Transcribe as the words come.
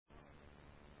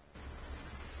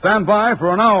Stand by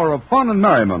for an hour of fun and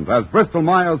merriment as Bristol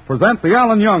Myers present The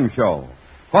Alan Young Show,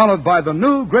 followed by the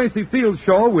new Gracie Fields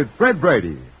Show with Fred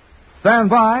Brady.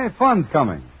 Stand by, fun's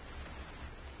coming.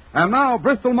 And now,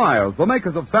 Bristol Myers, the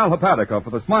makers of Sal Hepatica for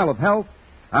the smile of health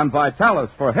and Vitalis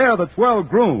for hair that's well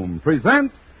groomed,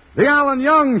 present The Alan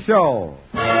Young Show.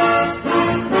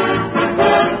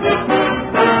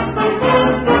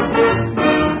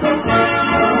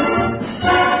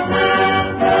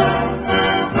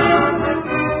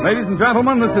 Ladies and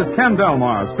gentlemen, this is Ken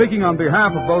Delmar speaking on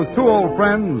behalf of those two old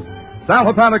friends, Sal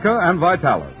Hepatica and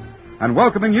Vitalis, and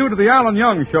welcoming you to the Alan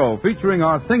Young Show, featuring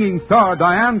our singing star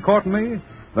Diane Courtney,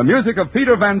 the music of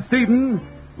Peter Van Steeden,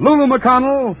 Lulu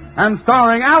McConnell, and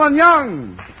starring Alan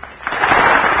Young.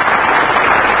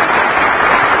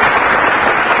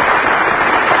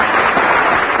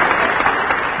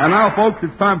 And now, folks,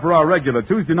 it's time for our regular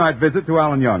Tuesday night visit to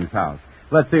Alan Young's house.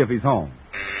 Let's see if he's home.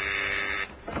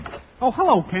 Oh,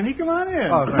 hello, Kenny. Come on in.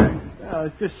 Oh,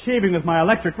 thanks. Just shaving with my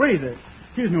electric razor.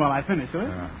 Excuse me while I finish, will you?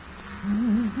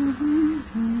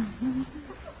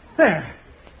 There.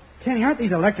 Kenny, aren't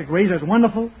these electric razors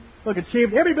wonderful? Look, it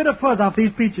shaved every bit of fuzz off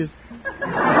these peaches.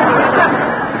 I've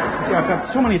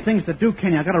got so many things to do,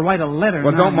 Kenny. I've got to write a letter.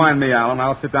 Well, don't mind me, Alan.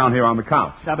 I'll sit down here on the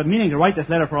couch. I've been meaning to write this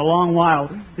letter for a long while.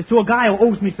 It's to a guy who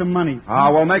owes me some money.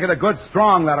 We'll make it a good,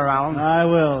 strong letter, Alan. I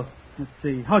will. Let's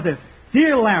see. How's this?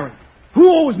 Dear Larry, who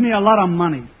owes me a lot of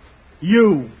money?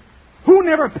 You. Who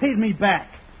never paid me back?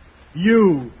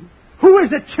 You. Who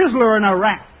is a chiseler and a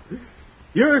rat?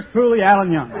 Yours truly,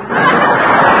 Alan Young.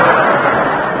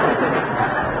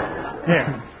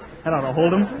 Here. That ought to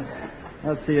hold him.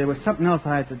 Let's see, there was something else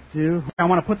I had to do. I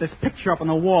want to put this picture up on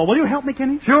the wall. Will you help me,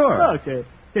 Kenny? Sure. Okay.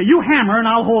 Here, you hammer and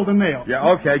I'll hold the nail.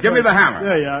 Yeah, okay. Give me the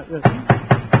hammer. Yeah.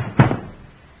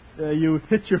 You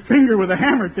hit your finger with a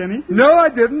hammer, Kenny. No, I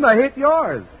didn't. I hit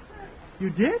yours. You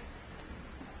did?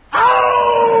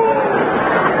 Oh!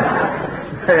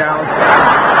 Hey, Alan.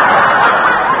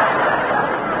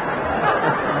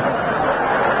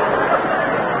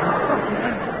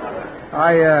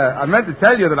 I meant to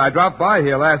tell you that I dropped by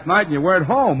here last night and you weren't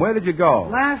home. Where did you go?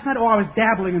 Last night? Oh, I was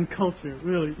dabbling in culture,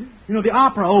 really. You know, the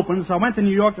opera opened, so I went to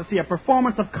New York to see a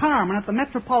performance of Carmen at the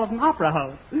Metropolitan Opera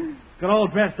House. Got all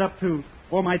dressed up, too.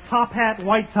 Wore my top hat,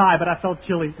 white tie, but I felt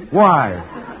chilly. Why?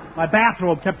 My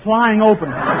bathrobe kept flying open.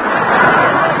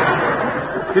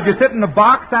 Did you sit in the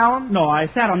box, Alan? No, I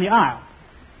sat on the aisle.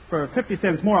 For 50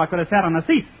 cents more, I could have sat on a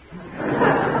seat.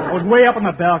 I was way up on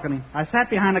the balcony. I sat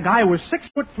behind a guy who was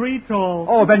 6'3" tall.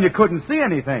 Oh, then you couldn't see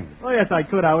anything. Oh, yes, I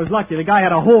could. I was lucky. The guy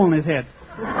had a hole in his head.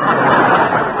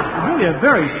 Really a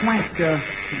very swank,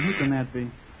 who can that be?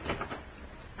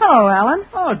 Hello, Alan.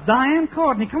 Oh, Diane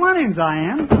Courtney. Come on in,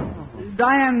 Diane.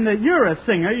 Diane, you're a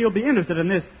singer. You'll be interested in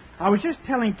this. I was just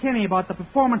telling Kenny about the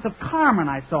performance of Carmen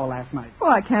I saw last night. Oh,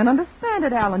 I can't understand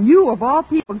it, Alan. You, of all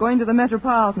people, going to the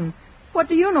Metropolitan. What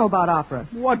do you know about opera?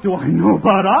 What do I know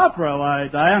about opera? Why,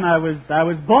 Diane, I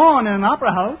was born in an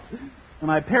opera house. When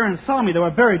my parents saw me, they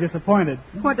were very disappointed.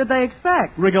 What did they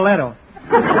expect? Rigoletto.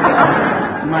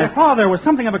 My father was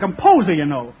something of a composer, you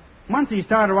know. Once he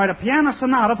started to write a piano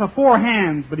sonata for 4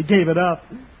 hands, but he gave it up.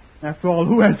 After all,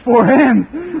 who has 4 hands?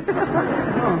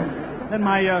 Then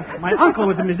my uncle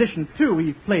was a musician, too.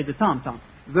 He played the tom-tom.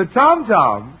 The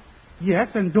tom-tom?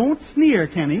 Yes, and don't sneer,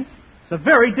 Kenny. It's a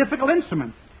very difficult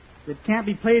instrument. It can't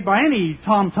be played by any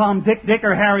Tom, Dick,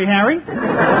 or Harry.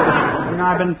 And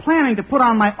I've been planning to put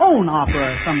on my own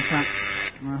opera sometime.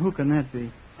 Who can that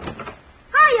be?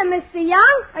 Hiya, Mr.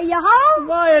 Young. Are you home?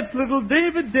 Why, it's little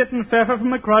David Dittenpfeffer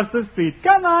from across the street.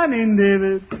 Come on in,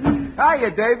 David. Hiya,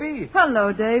 Davy.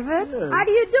 Hello, David. How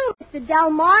do you do, Mr.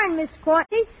 Delmar and Miss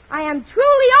Courtney? I am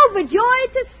truly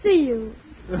overjoyed to see you.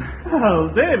 Oh,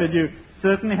 David, you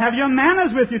certainly have your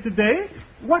manners with you today.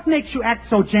 What makes you act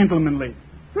so gentlemanly?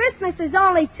 Christmas is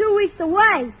only 2 weeks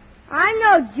away. I'm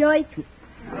no jerk.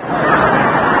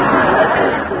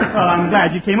 Well, I'm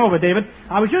glad you came over, David.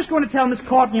 I was just going to tell Miss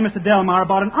Courtney and Mr. Delmar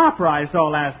about an opera I saw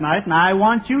last night, and I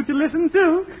want you to listen,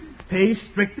 too. Pay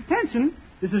strict attention.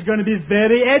 This is going to be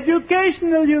very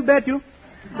educational, you bet you.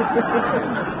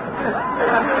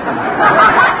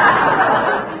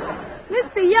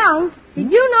 Mr. Young, did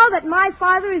you know that my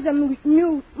father is a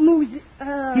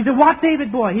He's a what,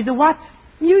 David boy? He's a what?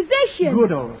 Musician.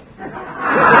 Good old.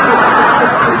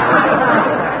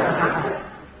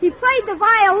 He played the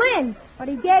violin, but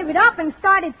he gave it up and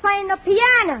started playing the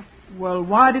piano. Well,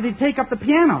 why did he take up the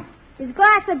piano? His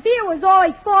glass of beer was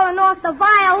always falling off the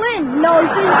violin,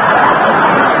 nosy.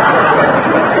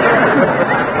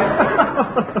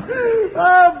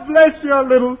 Oh, bless your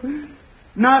little...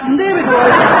 Now, David boy...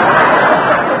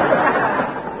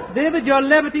 David, your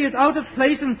levity is out of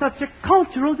place in such a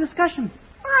cultural discussion.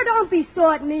 Oh, don't be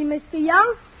sore at me, Mr.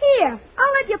 Young. Here,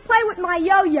 I'll let you play with my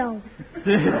yo-yo.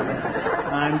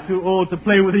 I'm too old to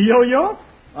play with a yo-yo.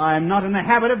 I'm not in the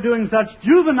habit of doing such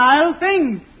juvenile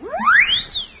things.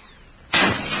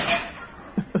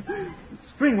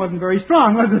 String wasn't very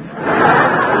strong, was it?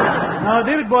 Now,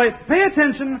 David boy, pay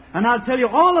attention, and I'll tell you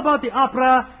all about the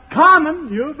opera Carmen.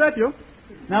 You bet you.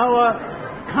 Now,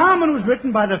 Carmen was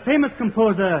written by the famous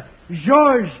composer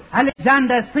Georges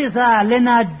Alexander César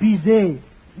Léonard Bizet.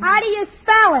 How do you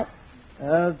spell it?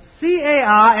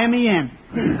 C-A-R-M-E-N.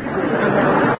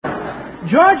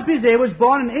 Georges Bizet was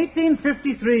born in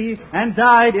 1853 and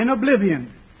died in Oblivion,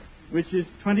 which is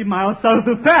 20 miles south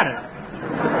of Paris.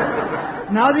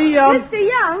 Now Mr.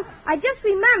 Young, I just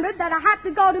remembered that I have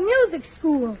to go to music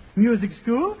school. Music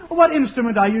school? What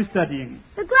instrument are you studying?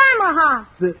 The glamour hawk.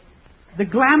 The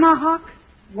glamour hawk?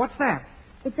 What's that?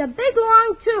 It's a big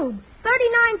long tube,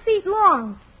 39 feet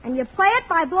long, and you play it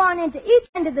by blowing into each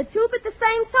end of the tube at the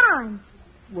same time.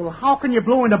 Well, how can you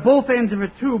blow into both ends of a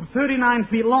tube 39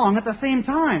 feet long at the same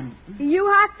time? Do you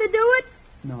have to do it?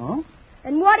 No.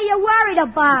 Then what are you worried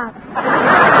about?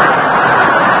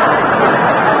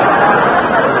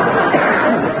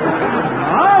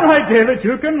 All right, David,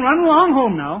 you can run along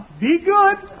home now. Be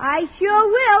good. I sure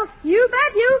will. You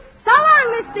bet you. So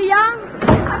long, Mr. Young.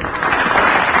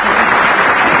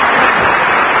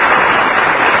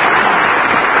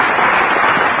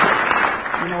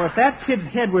 You know, if that kid's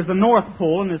head was the North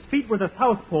Pole and his feet were the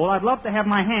South Pole, I'd love to have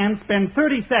my hands spend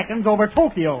 30 seconds over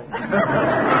Tokyo.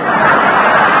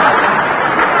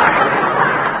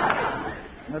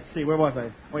 Let's see, where was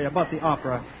I? Oh, yeah, about the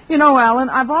opera. You know, Alan,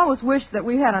 I've always wished that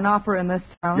we had an opera in this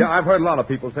town. Yeah, I've heard a lot of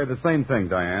people say the same thing,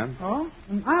 Diane. Oh?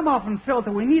 And I've often felt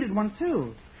that we needed one,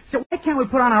 too. So why can't we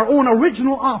put on our own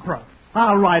original opera?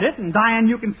 I'll write it, and Diane,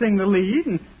 you can sing the lead,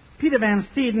 and Peter Van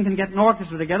Steeden can get an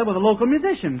orchestra together with the local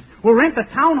musicians. We'll rent the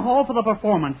town hall for the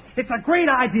performance. It's a great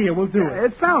idea. We'll do it.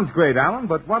 It sounds great, Alan,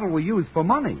 but what'll we use for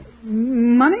money?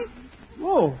 Money?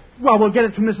 Oh, well, we'll get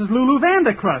it from Mrs. Lulu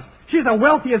Vandercrust. She's the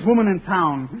wealthiest woman in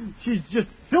town. She's just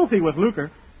filthy with lucre.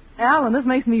 Alan, this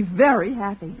makes me very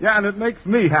happy. Yeah, and it makes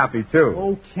me happy, too.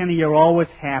 Oh, Kenny, you're always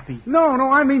happy. No,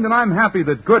 I mean that I'm happy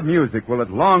that good music will at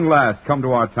long last come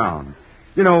to our town.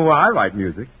 You know, I write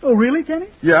music. Oh, really, Kenny?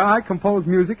 Yeah, I compose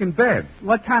music in bed.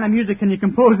 What kind of music can you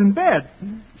compose in bed?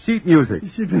 Sheet music.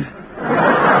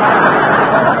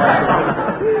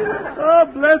 Oh,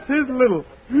 bless his little.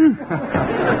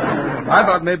 I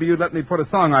thought maybe you'd let me put a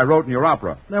song I wrote in your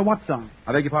opera. What song?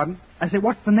 I beg your pardon? I said,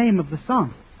 what's the name of the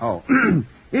song? Oh.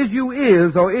 Is you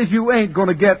is or is you ain't going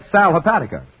to get Sal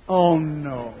Hepatica? Oh,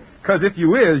 no. Because if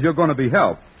you is, you're going to be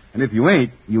helped. And if you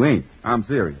ain't, you ain't. I'm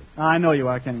serious. I know you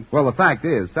are, Kenny. Well, the fact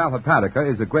is, Sal Hepatica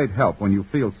is a great help when you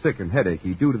feel sick and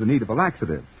headachy due to the need of a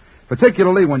laxative,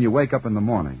 particularly when you wake up in the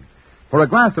morning. For a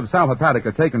glass of Sal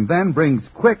Hepatica taken then brings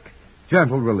quick,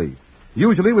 gentle relief,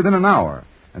 usually within an hour.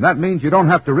 And that means you don't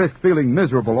have to risk feeling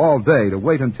miserable all day to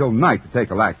wait until night to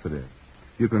take a laxative.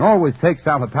 You can always take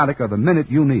Sal Hepatica the minute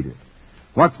you need it.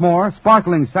 What's more,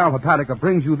 sparkling Sal Hepatica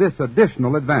brings you this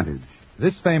additional advantage.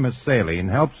 This famous saline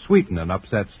helps sweeten an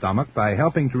upset stomach by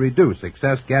helping to reduce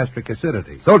excess gastric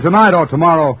acidity. So tonight or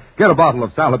tomorrow, get a bottle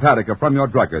of Sal Hepatica from your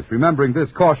druggist, remembering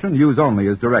this caution, use only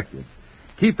as directed.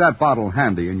 Keep that bottle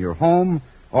handy in your home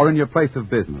or in your place of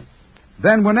business.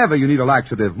 Then whenever you need a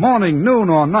laxative, morning, noon,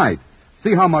 or night,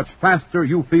 see how much faster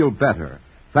you feel better,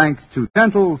 thanks to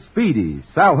gentle, speedy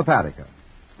Sal Hepatica.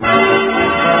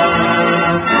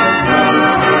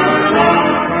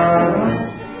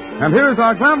 And here's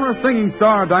our glamorous singing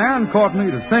star, Diane Courtney,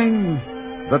 to sing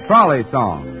the Trolley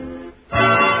Song.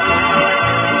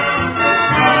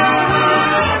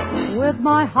 With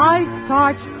my high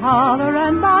starched collar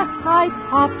and my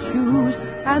high-top shoes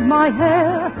and my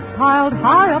hair piled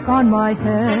high up on my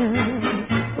head,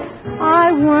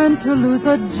 I went to lose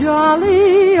a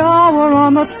jolly hour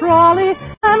on the trolley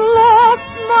and lost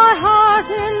my heart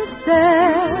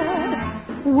instead.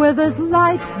 With his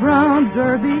light brown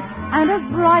derby and his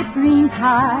bright green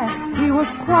tie, he was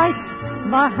quite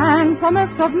the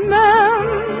handsomest of men.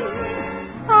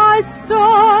 I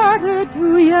started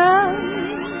to yell,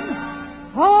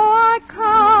 so I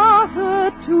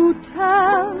counted to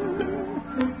 10.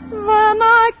 Then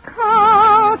I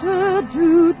counted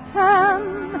to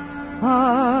 10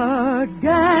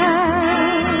 again.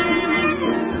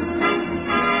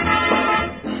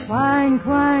 Clang,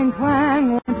 clang,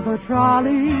 clang went the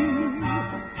trolley.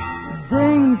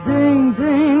 Ding, ding,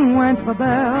 ding went the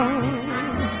bell.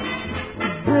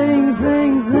 Zing,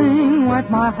 zing, zing went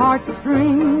my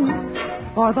heartstrings.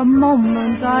 For the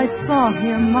moment I saw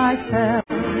him I fell.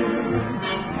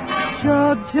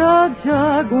 Chug, chug,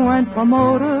 chug went the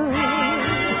motor.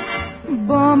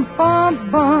 Bump,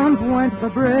 bump, bump went the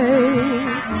brake.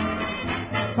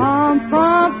 Thump,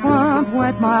 thump, thump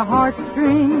went my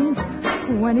heartstrings.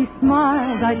 When he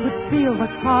smiled, I could feel the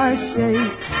car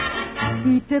shake.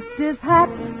 He tipped his hat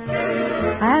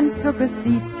and took a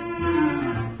seat.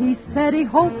 He said he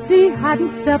hoped he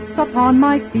hadn't stepped upon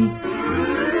my feet.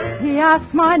 He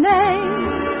asked my name.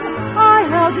 I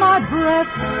held my breath.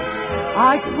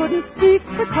 I couldn't speak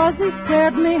because he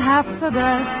scared me half to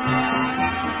death.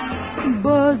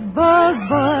 Buzz, buzz,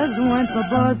 buzz went the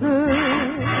buzzer.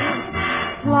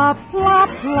 Plop, plop,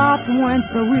 plop went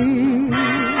the wheel.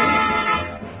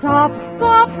 Stop,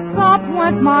 stop, stop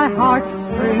went my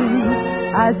heartstrings.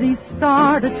 As he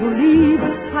started to leave,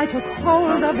 I took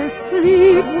hold of his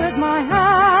sleeve with my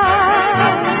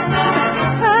hand.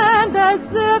 And as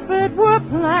if it were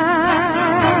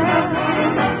planned,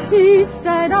 he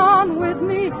stayed on with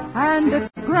me, and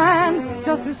it's grand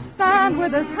just to stand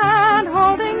with his hand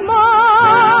holding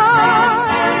mine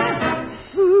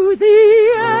to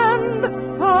the end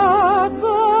of the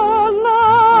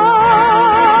line.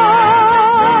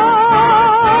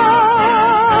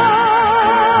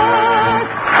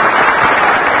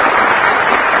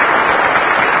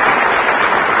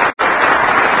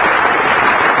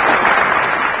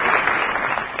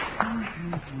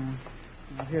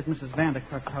 Here's Mrs.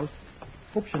 Vandercrust's house.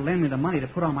 Hope she'll lend me the money to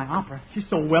put on my opera. She's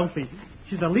so wealthy.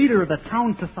 She's the leader of the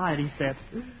town society set.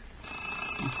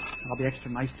 I'll be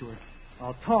extra nice to her.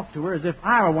 I'll talk to her as if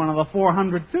I were one of the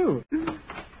 400, too.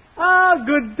 Ah,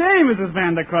 good day, Mrs.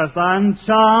 Vandercrust. I'm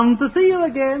charmed to see you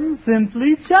again.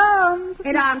 Simply charmed.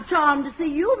 And I'm charmed to see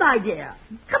you, my dear.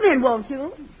 Come in, won't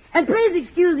you? And please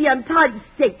excuse the untidy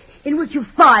state in which you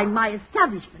find my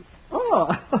establishment.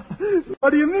 Oh,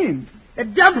 what do you mean? The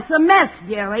dump's a mess,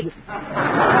 dearie.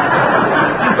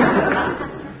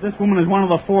 This woman is one of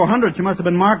the 400. She must have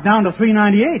been marked down to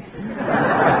 398.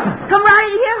 Come right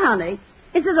in here, honey.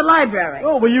 This is the library.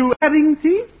 Oh, were you having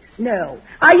tea? No.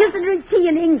 I used to drink tea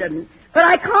in England, but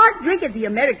I can't drink it the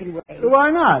American way. Why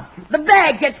not? The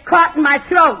bag gets caught in my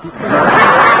throat.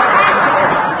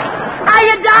 Are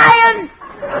you dying?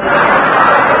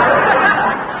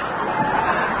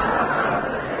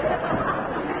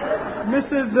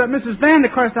 Mrs.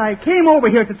 Vandercrust, I came over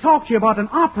here to talk to you about an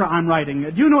opera I'm writing.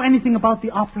 Do you know anything about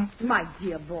the opera? My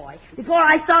dear boy, before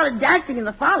I started dancing in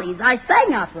the Follies, I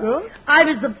sang opera. Oh? I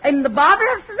was in the Barber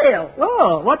of Seville.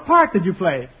 Oh, what part did you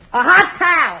play? A hot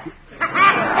towel.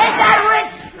 Ain't that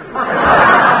rich?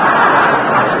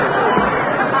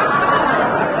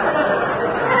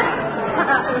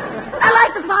 I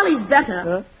like the Follies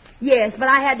better. Yes, but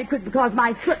I had to quit because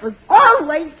my foot was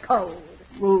always cold.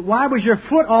 Well, why was your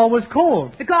foot always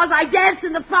cold? Because I danced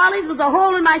in the Follies with a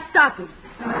hole in my stocking.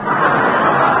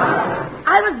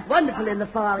 I was wonderful in the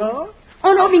Follies. Oh?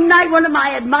 On opening night, one of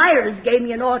my admirers gave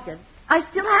me an orchid. I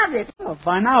still have it. Oh,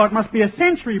 by now it must be a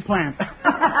century plant.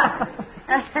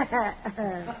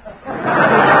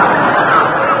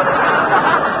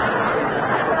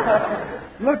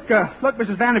 Look,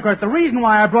 Mrs. Vandercrust, the reason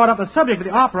why I brought up the subject of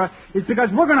the opera is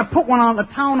because we're going to put one on at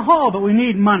the town hall, but we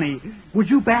need money. Would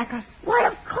you back us? Why,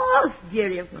 of course,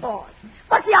 dearie, of course.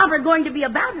 What's the opera going to be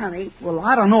about, honey? Well,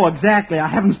 I don't know exactly. I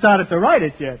haven't started to write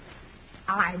it yet.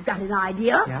 I've got an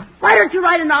idea. Yeah? Why don't you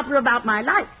write an opera about my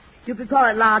life? You could call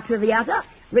it La Traviata,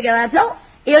 Rigoletto,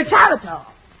 Il Trovatore.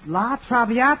 La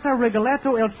Traviata,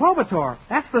 Rigoletto, Il Trovatore.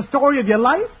 That's the story of your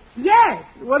life? Yes.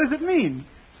 What does it mean?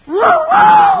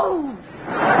 Woo-woo!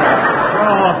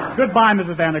 Oh, goodbye,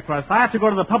 Mrs. Vandercrust. I have to go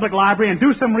to the public library and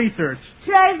do some research.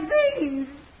 Tres beans.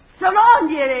 So long,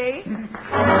 dearie.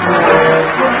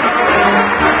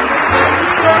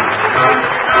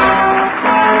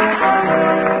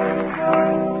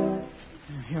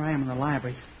 Here I am in the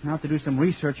library. Now I have to do some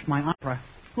research for my opera.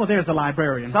 Well, there's the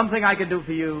librarian. Something I can do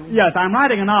for you. Yes, I'm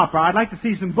writing an opera. I'd like to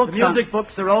see some books. The music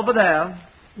books are over there.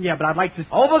 Yeah, but I'd like to...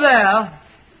 Over there.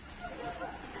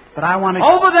 But I want to...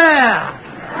 Over there!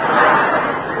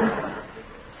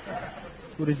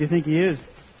 Who does he think he is?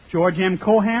 George M.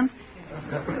 Cohan?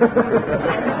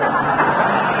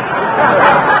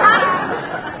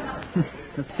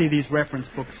 Let's see these reference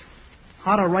books.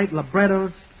 How to write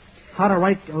librettos, how to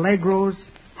write allegros,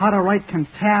 how to write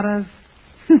cantatas.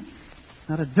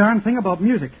 Not a darn thing about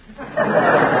music.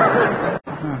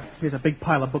 Here's a big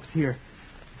pile of books here.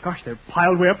 Gosh, they're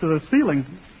piled way up to the ceiling.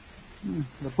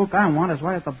 The book I want is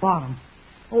right at the bottom.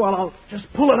 Oh, well, I'll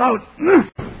just pull it out.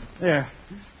 There.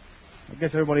 I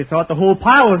guess everybody thought the whole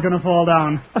pile was going to fall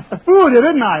down. Fooled you,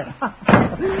 didn't I?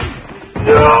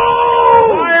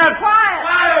 No! Quiet! Quiet!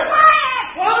 Quiet!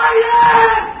 Quiet!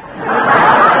 Quiet!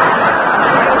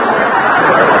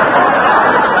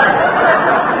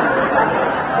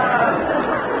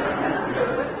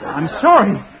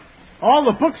 sorry. All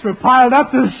the books were piled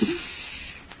up to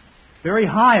very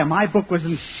high, and my book was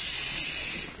in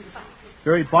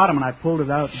very bottom, and I pulled it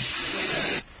out.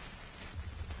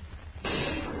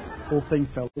 Whole thing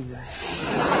fell over.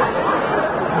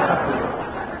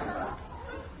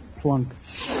 Plunk.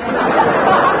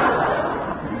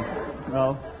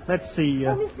 Well, let's see.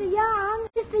 Oh, Mr. Young.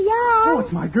 Mr. Young. Oh,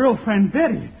 it's my girlfriend,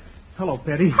 Betty. Hello,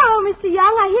 Betty. Oh, Mr.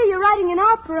 Young, I hear you're writing an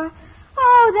opera.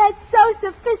 Oh, that's so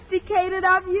sophisticated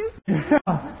of you. Yeah.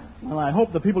 Well, I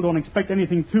hope the people don't expect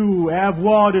anything too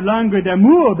avoir de langue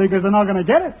d'amour because they're not going to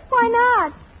get it. Why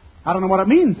not? I don't know what it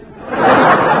means.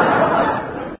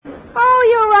 Oh,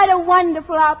 you'll write a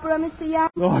wonderful opera, Mr. Young.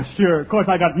 Oh, sure. Of course,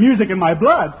 I got music in my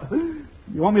blood.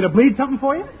 You want me to bleed something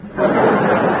for you?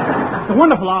 It's a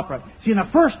wonderful opera. See, in the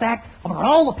first act, about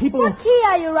all the people... What key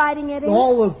are you writing it in?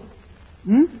 All the...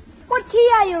 What key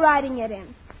are you writing it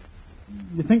in?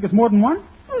 You think it's more than one?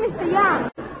 Oh, Mr. Young,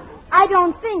 I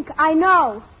don't think I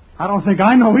know. I don't think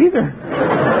I know either.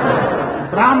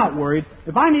 But I'm not worried.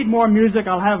 If I need more music,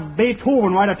 I'll have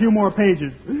Beethoven write a few more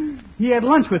pages. He had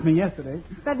lunch with me yesterday.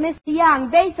 But, Mr. Young,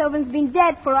 Beethoven's been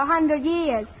dead for 100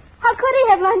 years. How could he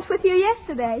have lunch with you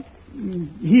yesterday?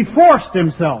 He forced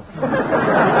himself. Tell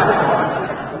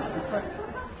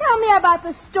me about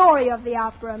the story of the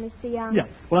opera, Mr. Young. Yeah.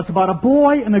 Well, it's about a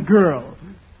boy and a girl.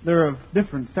 They're of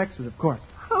different sexes, of course.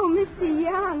 Oh, Mr.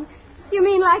 Young, you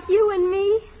mean like you and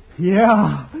me?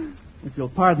 Yeah, if you'll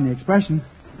pardon the expression.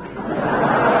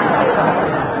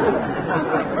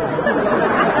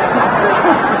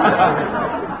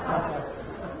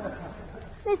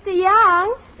 Mr.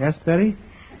 Young? Yes, Betty?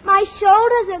 My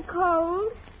shoulders are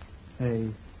cold.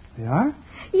 They are?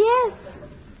 Yes.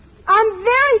 I'm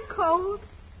very cold.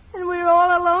 And we're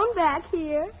all alone back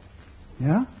here.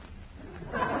 Yeah?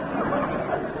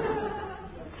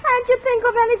 Can't you think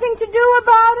of anything to do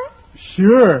about it?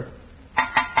 Sure.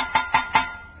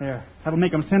 There, that'll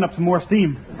make them send up some more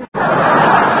steam.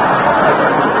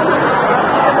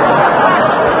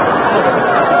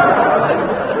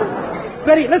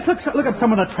 Betty, let's look at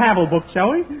some of the travel books,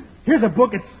 shall we? Here's a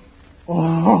book.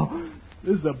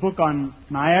 This is a book on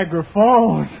Niagara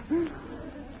Falls.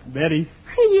 Betty.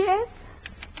 Yes.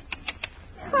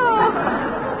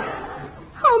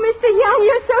 Oh, Mr. Young,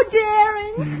 you're so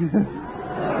daring.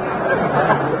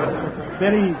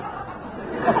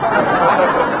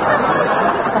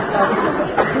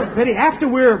 Betty, after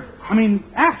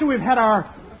we've had our,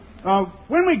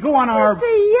 when we go on our... Mr.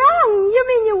 Young, you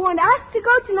mean you want us to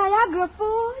go to Niagara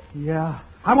Falls? Yeah,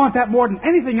 I want that more than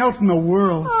anything else in the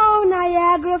world. Oh,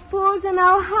 Niagara Falls and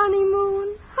our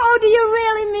honeymoon. Oh, do you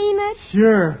really mean it?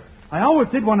 Sure. I always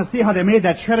did want to see how they made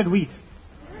that shredded wheat.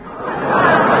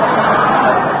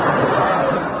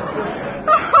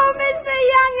 Oh, Mr.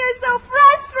 Young, you're so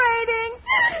frustrating.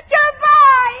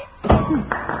 Goodbye.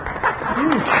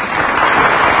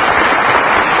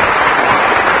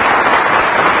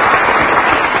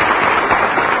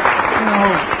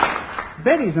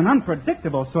 Betty's an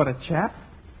unpredictable sort of chap.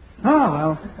 Oh,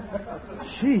 well.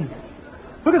 Gee.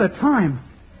 Look at the time.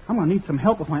 I'm going to need some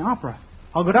help with my opera.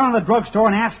 I'll go down to the drugstore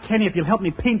and ask Kenny if he'll help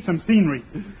me paint some scenery.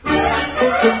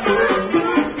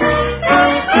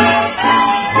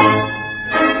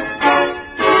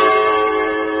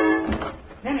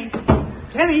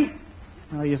 Kenny!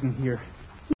 Oh, he isn't here.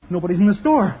 Nobody's in the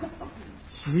store.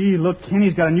 Gee, look,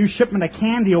 Kenny's got a new shipment of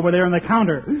candy over there on the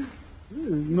counter.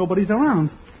 Nobody's around.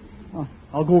 Oh,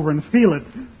 I'll go over and feel it.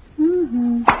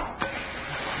 Mm-hmm.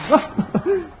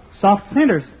 Soft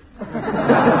centers.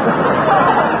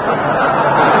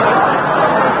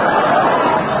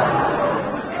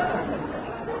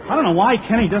 I don't know why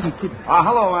Kenny doesn't keep...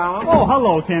 Hello, Alan. Oh,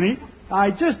 hello, Kenny.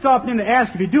 I just dropped in to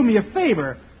ask if you'd do me a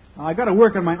favor. I got to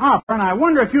work on my opera, and I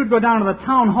wonder if you'd go down to the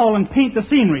town hall and paint the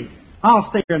scenery. I'll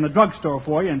stay here in the drugstore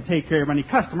for you and take care of any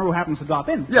customer who happens to drop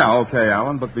in. Yeah, okay,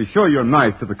 Alan, but be sure you're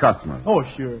nice to the customers. Oh,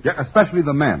 sure. Yeah, especially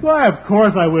the men. Why, of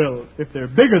course I will, if they're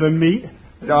bigger than me.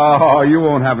 Oh, you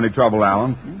won't have any trouble,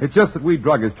 Alan. It's just that we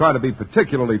druggists try to be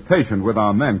particularly patient with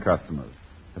our men customers,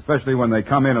 especially when they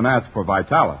come in and ask for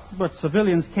Vitalis. But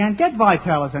civilians can't get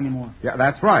Vitalis anymore. Yeah,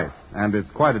 that's right. And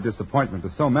it's quite a disappointment to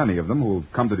so many of them who've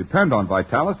come to depend on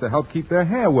Vitalis to help keep their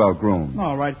hair well groomed.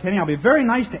 All right, Kenny, I'll be very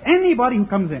nice to anybody who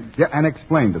comes in. Yeah, and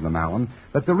explain to them, Alan,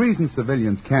 that the reason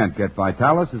civilians can't get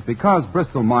Vitalis is because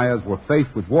Bristol-Myers were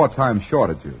faced with wartime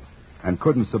shortages and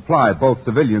couldn't supply both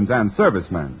civilians and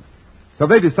servicemen. So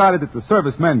they decided that the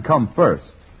servicemen come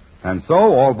first. And so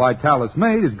all Vitalis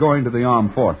made is going to the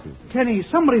armed forces. Kenny,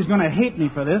 somebody's going to hate me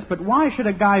for this, but why should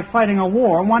a guy fighting a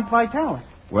war want Vitalis?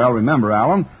 Well, remember,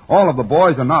 Alan, all of the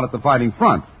boys are not at the fighting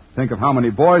front. Think of how many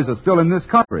boys are still in this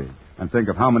country. And think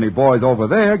of how many boys over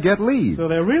there get leads. So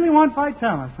they really want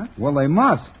Vitalis, huh? Well, they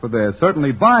must, for they're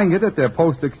certainly buying it at their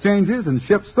post exchanges and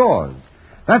ship stores.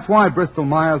 That's why Bristol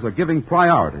Myers are giving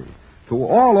priority to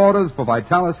all orders for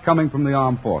Vitalis coming from the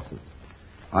armed forces.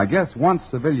 I guess once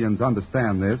civilians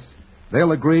understand this,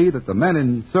 they'll agree that the men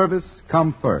in service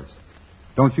come first.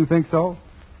 Don't you think so?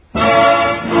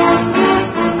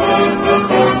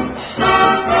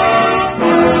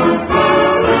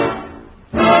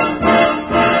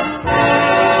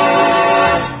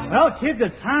 Well, kids,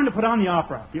 it's time to put on the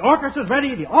opera. The orchestra's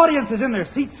ready. The audience is in their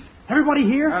seats. Everybody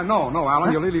here? No,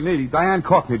 Alan. Your lady, Diane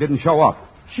Courtney, didn't show up.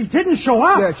 She didn't show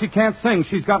up? Yeah, she can't sing.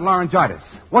 She's got laryngitis.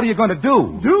 What are you going to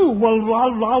do? Well,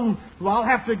 I'll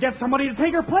have to get somebody to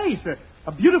take her place.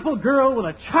 A beautiful girl with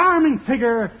a charming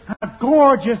figure and a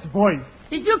gorgeous voice.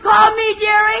 Did you call me,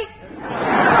 Jerry?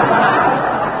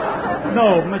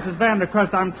 No, Mrs.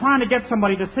 Vandercrust, I'm trying to get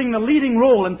somebody to sing the leading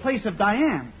role in place of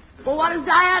Diane. Well, what has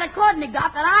Diana Courtney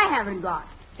got that I haven't got?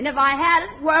 And if I had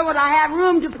it, where would I have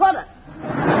room to put it?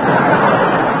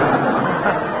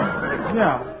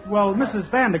 Yeah, well, Mrs.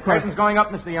 Vandercrust... Curtain's going up,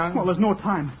 Mr. Young. Well, there's no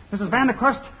time. Mrs.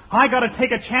 Vandercrust, I gotta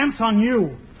take a chance on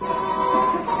you.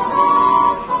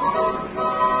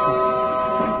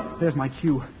 There's my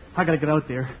cue. I gotta get out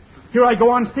there. Here I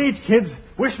go on stage, kids.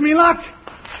 Wish me luck.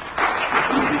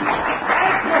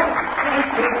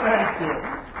 Thank you.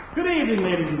 Good evening,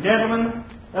 ladies and gentlemen.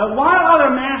 While other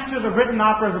masters have written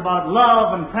operas about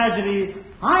love and tragedy,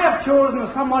 I have chosen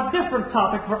a somewhat different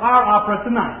topic for our opera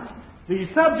tonight. The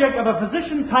subject of a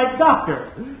physician-type doctor.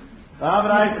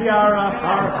 But I see our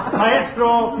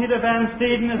maestro, Peter Van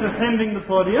Steeden, is ascending the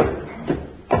podium.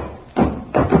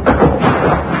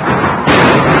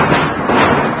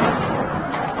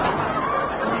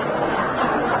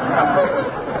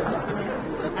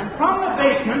 And from the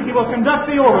basement, he will conduct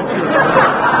the overture.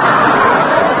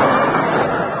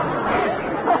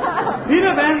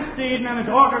 Peter Van Steeden and his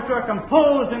orchestra are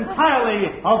composed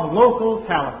entirely of local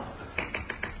talent.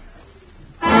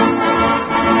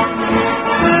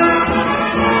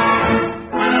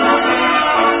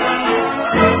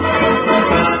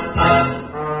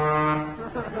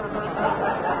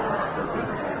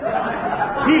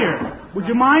 Peter, would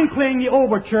you mind playing the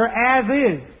overture as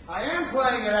is? I am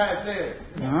playing it as is.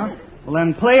 Well,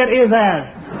 then play it is as.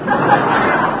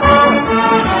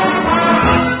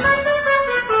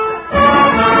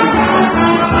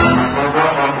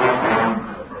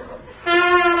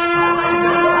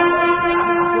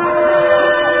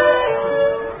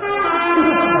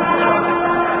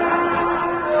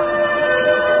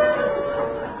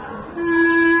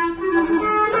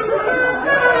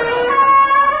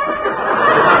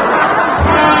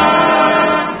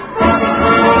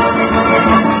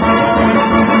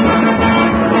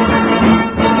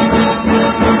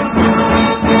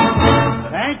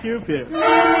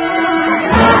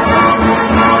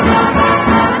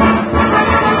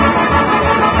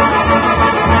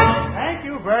 Thank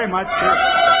you very much.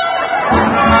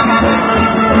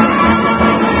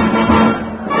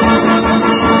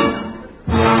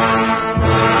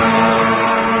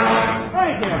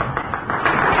 Thank you.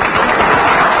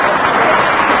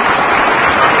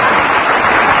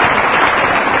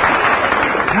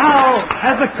 Now,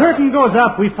 as the curtain goes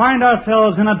up, we find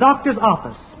ourselves in a doctor's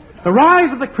office. The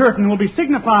rise of the curtain will be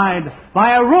signified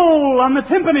by a roll on the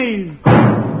timpani.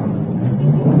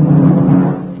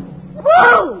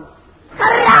 Woo!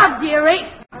 Cut it out, dearie.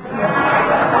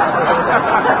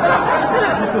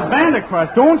 Mrs.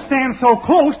 Vandercrust, don't stand so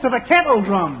close to the kettle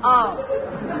drum. Oh.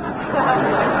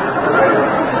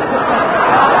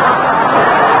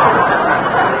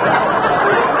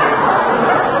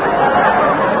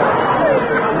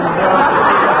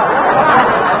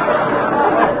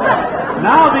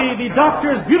 Now the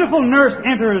doctor's beautiful nurse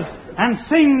enters and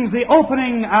sings the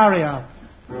opening aria.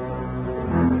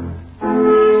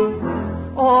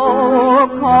 Oh,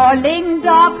 calling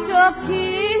Dr.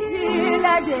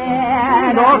 Kildare.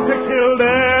 Dr.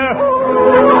 Kildare.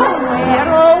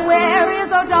 Oh, where is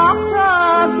the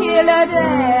Dr. Kildare?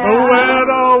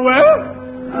 Where?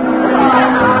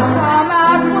 Come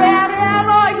out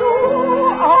wherever you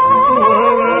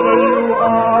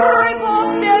are. Report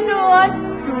the doors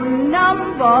to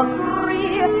number 3,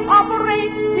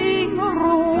 operating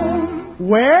room.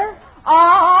 Where?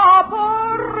 Operating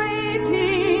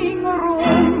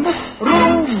room.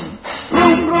 Room.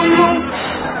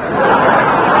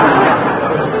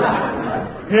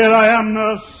 Here I am,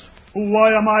 nurse.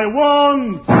 Why am I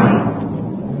wanted?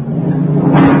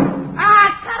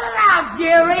 Cut it out,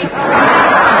 Jerry.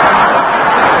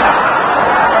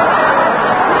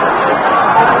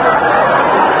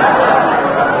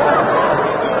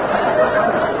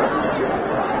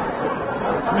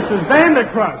 Mrs.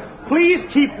 Vandercrust, please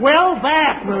keep well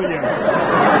back, will you?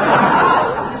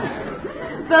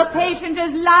 The patient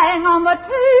is lying on the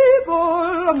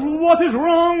table. What is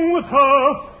wrong with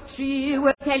her? She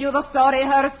will tell you the story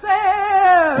herself.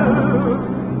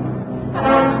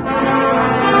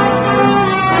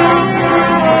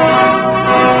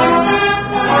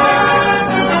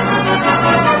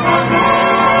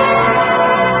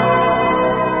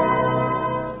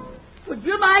 Would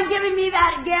you mind giving me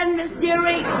that again, Miss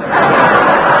Dearing?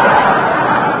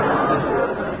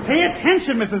 Pay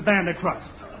attention, Mrs.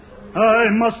 Vandercrust. I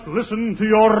must listen to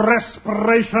your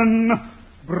respiration.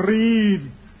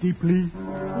 Breathe deeply.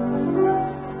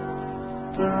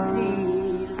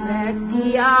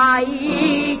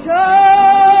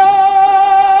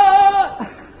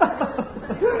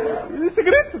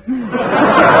 Cigarette?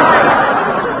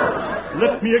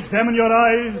 Let me examine your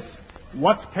eyes.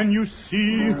 What can you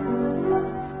see?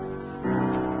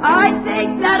 I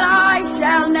think that I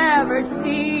shall never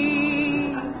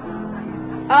see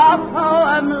a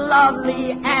poem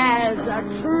lovely as a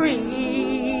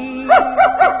tree.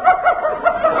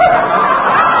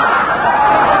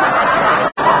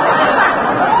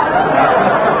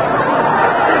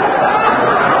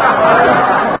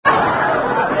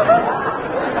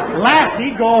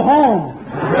 Lassie, go home.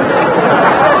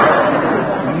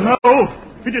 No,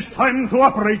 it is time to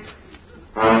operate.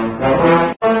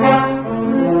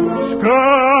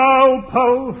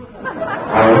 Scalpel.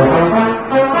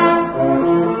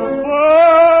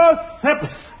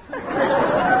 Forceps.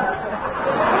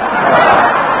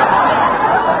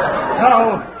 Now,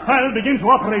 I'll begin to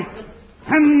operate.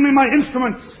 Hand me my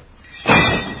instruments.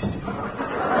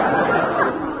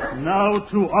 Now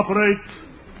to operate.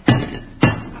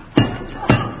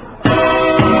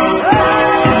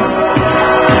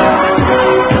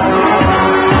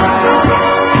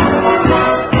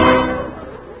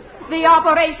 The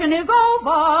operation is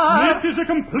over. It is a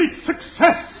complete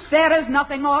success. There is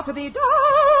nothing more to be done.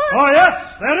 Oh, yes,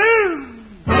 there is.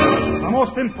 The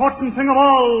most important thing of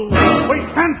all. We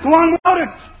can't go on without it.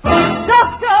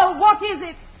 Doctor, what is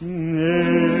it?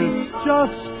 It's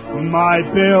just my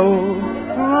bill.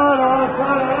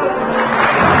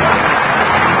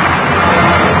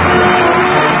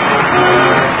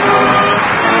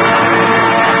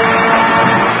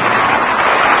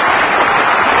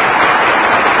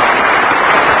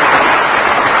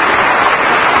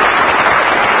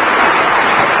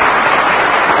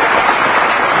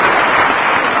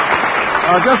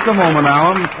 Just a moment,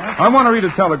 Alan. I want to read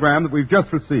a telegram that we've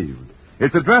just received.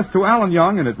 It's addressed to Alan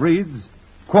Young, and it reads,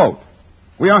 quote,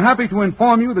 "We are happy to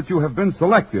inform you that you have been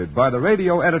selected by the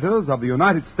radio editors of the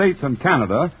United States and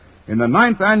Canada in the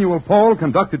 9th annual poll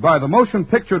conducted by the Motion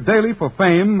Picture Daily for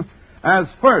fame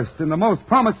as first in the most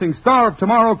promising Star of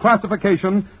Tomorrow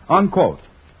classification," unquote.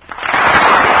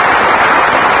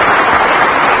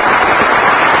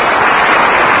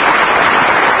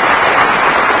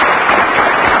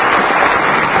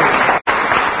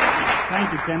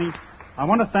 Thank you, Kenny. I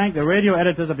want to thank the radio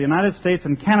editors of the United States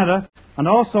and Canada and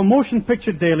also Motion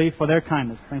Picture Daily for their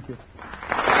kindness. Thank you.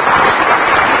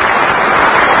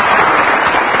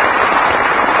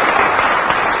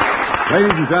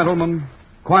 Ladies and gentlemen,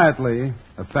 quietly,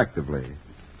 effectively,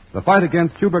 the fight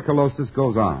against tuberculosis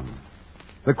goes on.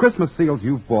 The Christmas seals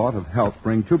you've bought have helped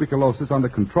bring tuberculosis under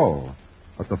control,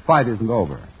 but the fight isn't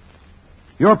over.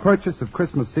 Your purchase of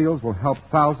Christmas seals will help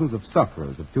thousands of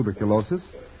sufferers of tuberculosis.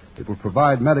 It will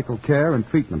provide medical care and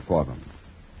treatment for them.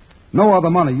 No other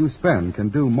money you spend can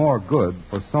do more good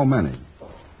for so many.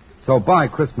 So buy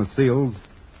Christmas seals,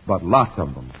 but lots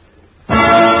of them.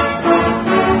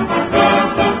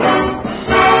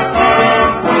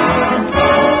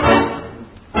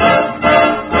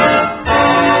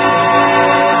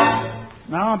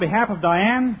 Now, on behalf of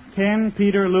Diane, Ken,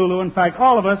 Peter, Lulu, in fact,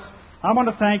 all of us, I want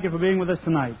to thank you for being with us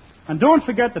tonight. And don't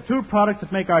forget the two products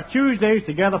that make our Tuesdays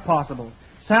together possible.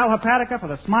 Sal Hepatica for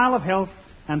the smile of health,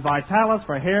 and Vitalis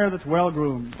for hair that's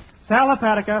well-groomed. Sal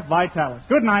Hepatica, Vitalis.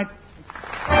 Good night.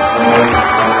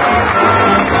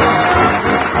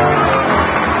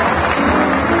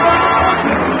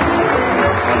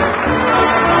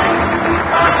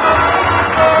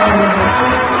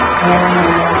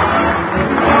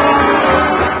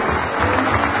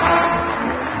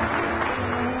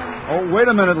 Oh, wait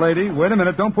a minute, lady. Wait a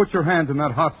minute. Don't put your hands in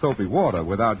that hot soapy water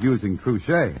without using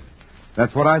Truchet.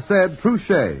 That's what I said,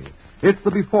 Truchet. It's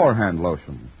the beforehand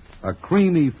lotion. A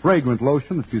creamy, fragrant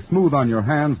lotion that you smooth on your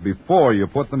hands before you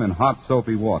put them in hot,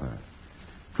 soapy water.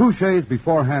 Truchet's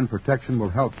beforehand protection will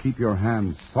help keep your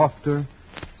hands softer,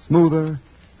 smoother,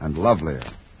 and lovelier.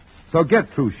 So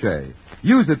get Truchet.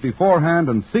 Use it beforehand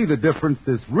and see the difference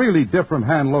this really different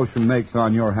hand lotion makes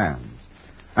on your hands.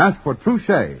 Ask for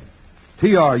Truchet.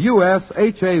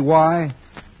 Trushay.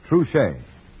 Truchet.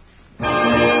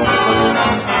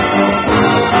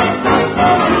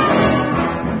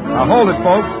 Now hold it,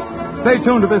 folks. Stay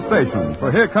tuned to this station,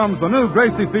 for here comes the new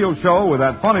Gracie Field Show with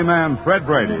that funny man, Fred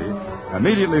Brady,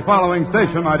 immediately following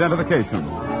station identification.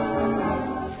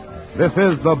 This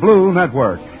is the Blue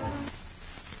Network.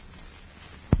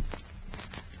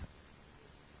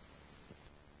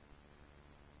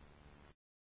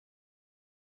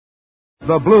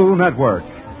 The Blue Network.